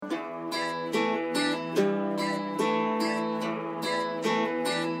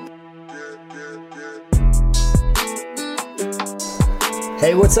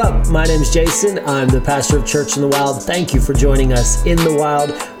Hey, what's up? My name's Jason. I'm the pastor of Church in the Wild. Thank you for joining us in the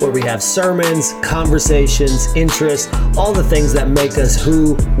Wild, where we have sermons, conversations, interests, all the things that make us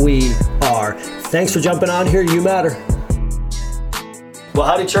who we are. Thanks for jumping on here. You matter. Well,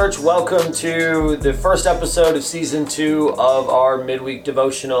 howdy, church. Welcome to the first episode of season 2 of our midweek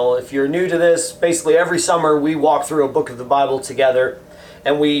devotional. If you're new to this, basically every summer we walk through a book of the Bible together,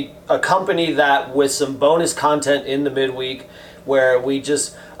 and we accompany that with some bonus content in the midweek, where we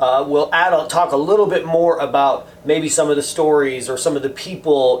just will talk a little bit more about maybe some of the stories or some of the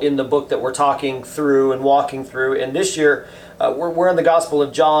people in the book that we're talking through and walking through. And this year, we're in the Gospel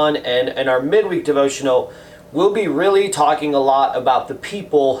of John, and our midweek devotional, we'll be really talking a lot about the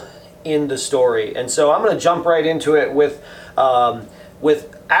people in the story. And so I'm going to jump right into it with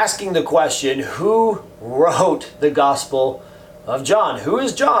asking the question, who wrote the Gospel of John? Who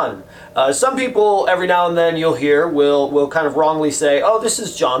is John? Some people, every now and then you'll hear, will kind of wrongly say, oh, this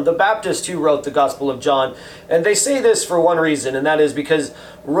is John the Baptist who wrote the Gospel of John. And they say this for one reason, and that is because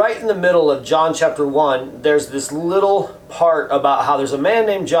right in the middle of John chapter 1, there's this little part about how there's a man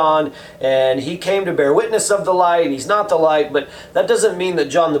named John, and he came to bear witness of the light, and he's not the light, but that doesn't mean that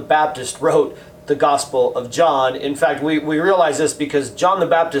John the Baptist wrote the Gospel of John. In fact, we realize this because John the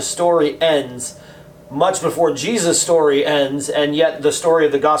Baptist's story ends much before Jesus' story ends, and yet the story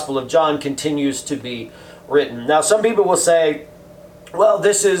of the Gospel of John continues to be written. Now, some people will say, well,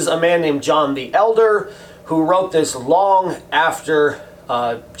 this is a man named John the Elder who wrote this long after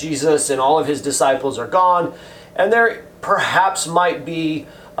Jesus and all of his disciples are gone, and there perhaps might be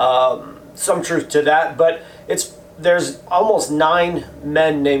some truth to that, but there's almost 9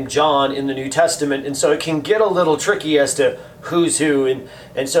 men named John in the New Testament, and so it can get a little tricky as to who's who,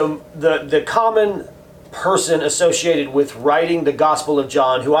 and so the common person associated with writing the Gospel of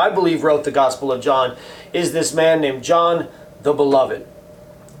John, who I believe wrote the Gospel of John, is this man named John the Beloved.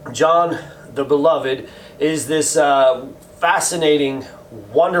 John the Beloved is this fascinating,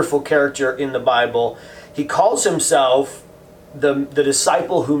 wonderful character in the Bible. He calls himself the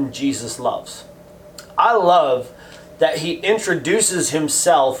disciple whom Jesus loves. I love that he introduces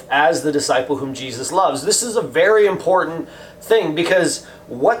himself as the disciple whom Jesus loves. This is a very important thing, because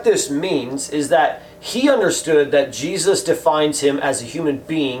what this means is that he understood that Jesus defines him as a human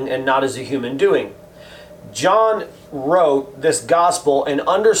being and not as a human doing. John wrote this gospel and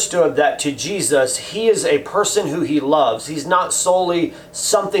understood that to Jesus, he is a person who he loves. He's not solely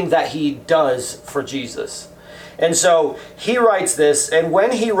something that he does for Jesus. And so he writes this, and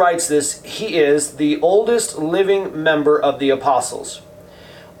when he writes this, he is the oldest living member of the apostles.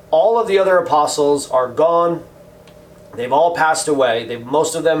 All of the other apostles are gone. They've all passed away.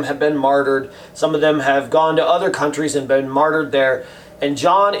 Most of them have been martyred. Some of them have gone to other countries and been martyred there. And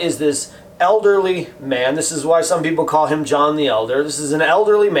John is this elderly man. This is why some people call him John the Elder. This is an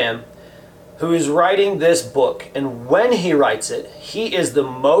elderly man who is writing this book. And when he writes it, he is the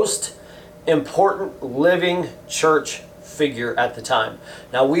most important living church figure at the time.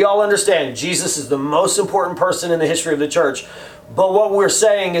 Now, we all understand Jesus is the most important person in the history of the church. But what we're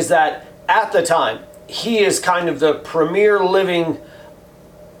saying is that at the time, he is kind of the premier living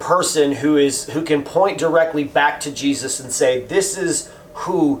person who can point directly back to Jesus and say, this is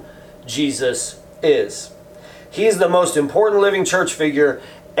who Jesus is. He is the most important living church figure,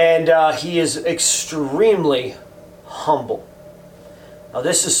 and he is extremely humble. Now,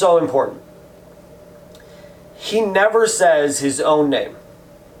 this is so important. He never says his own name.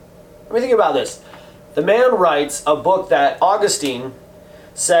 Let me think about this. The man writes a book that Augustine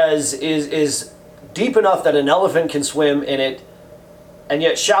says is deep enough that an elephant can swim in it, and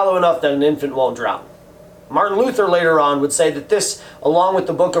yet shallow enough that an infant won't drown. Martin Luther later on would say that this, along with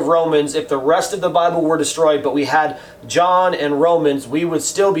the book of Romans, if the rest of the Bible were destroyed, but we had John and Romans, we would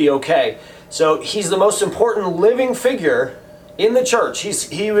still be okay. So he's the most important living figure in the church.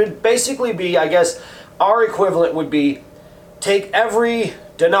 He would basically be, I guess, our equivalent would be, take every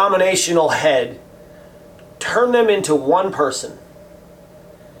denominational head, turn them into one person,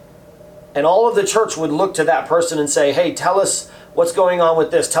 and all of the church would look to that person and say, hey, tell us what's going on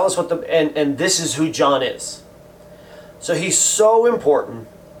with this. Tell us and this is who John is. So he's so important,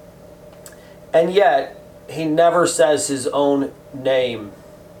 and yet he never says his own name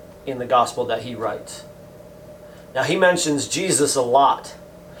in the gospel that he writes. Now, he mentions Jesus a lot,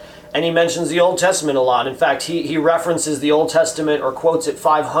 and he mentions the Old Testament a lot. In fact, he references the Old Testament or quotes it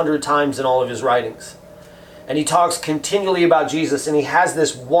 500 times in all of his writings. And he talks continually about Jesus, and he has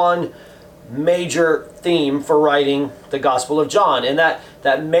this one major theme for writing the Gospel of John. And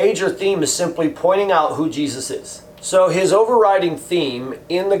that major theme is simply pointing out who Jesus is. So his overriding theme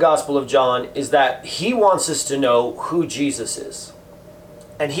in the Gospel of John is that he wants us to know who Jesus is.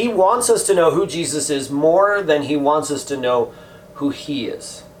 And he wants us to know who Jesus is more than he wants us to know who he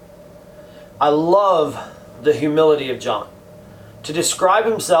is. I love the humility of John. To describe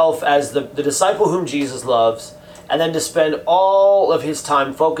himself as the disciple whom Jesus loves, and then to spend all of his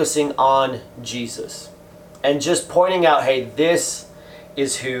time focusing on Jesus. And just pointing out, hey, this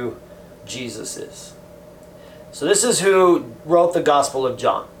is who Jesus is. So this is who wrote the Gospel of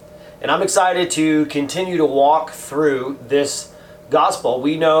John. And I'm excited to continue to walk through this gospel.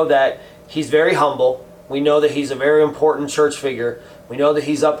 We know that he's very humble. We know that he's a very important church figure. We know that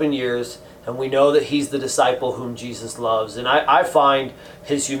he's up in years. And we know that he's the disciple whom Jesus loves. And I find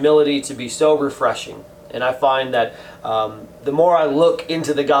his humility to be so refreshing. And I find that the more I look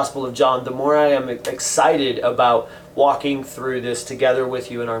into the Gospel of John, the more I am excited about walking through this together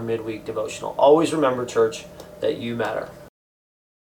with you in our midweek devotional. Always remember, church, that you matter.